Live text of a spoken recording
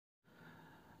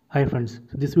Hi friends,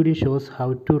 so this video shows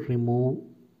how to remove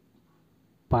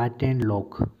pattern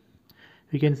lock.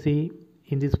 You can see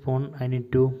in this phone I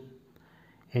need to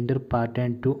enter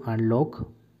pattern to unlock.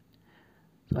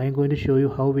 So I am going to show you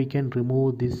how we can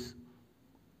remove this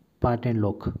pattern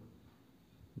lock.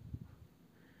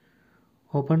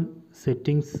 Open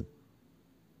settings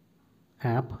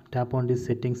app, tap on this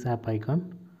settings app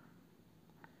icon,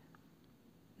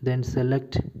 then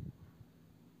select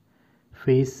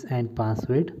face and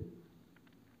password,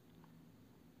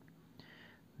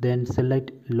 then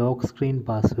select lock screen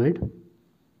password.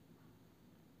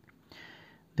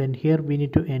 Then here we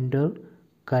need to enter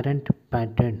current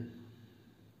pattern,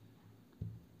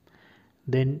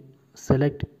 then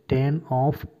select turn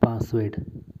off password,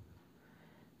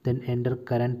 then enter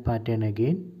current pattern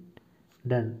again.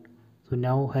 Done. So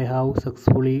now I have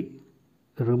successfully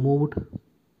removed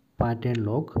pattern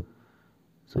lock.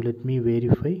 So let me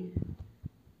verify.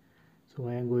 So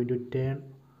I am going to turn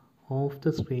off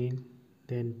the screen,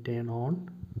 then turn on.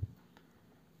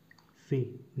 See,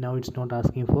 now it's not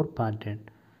asking for pattern.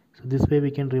 So this way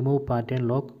we can remove pattern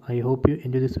lock. I hope you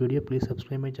enjoy this video. Please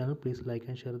subscribe my channel. Please like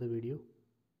and share the video.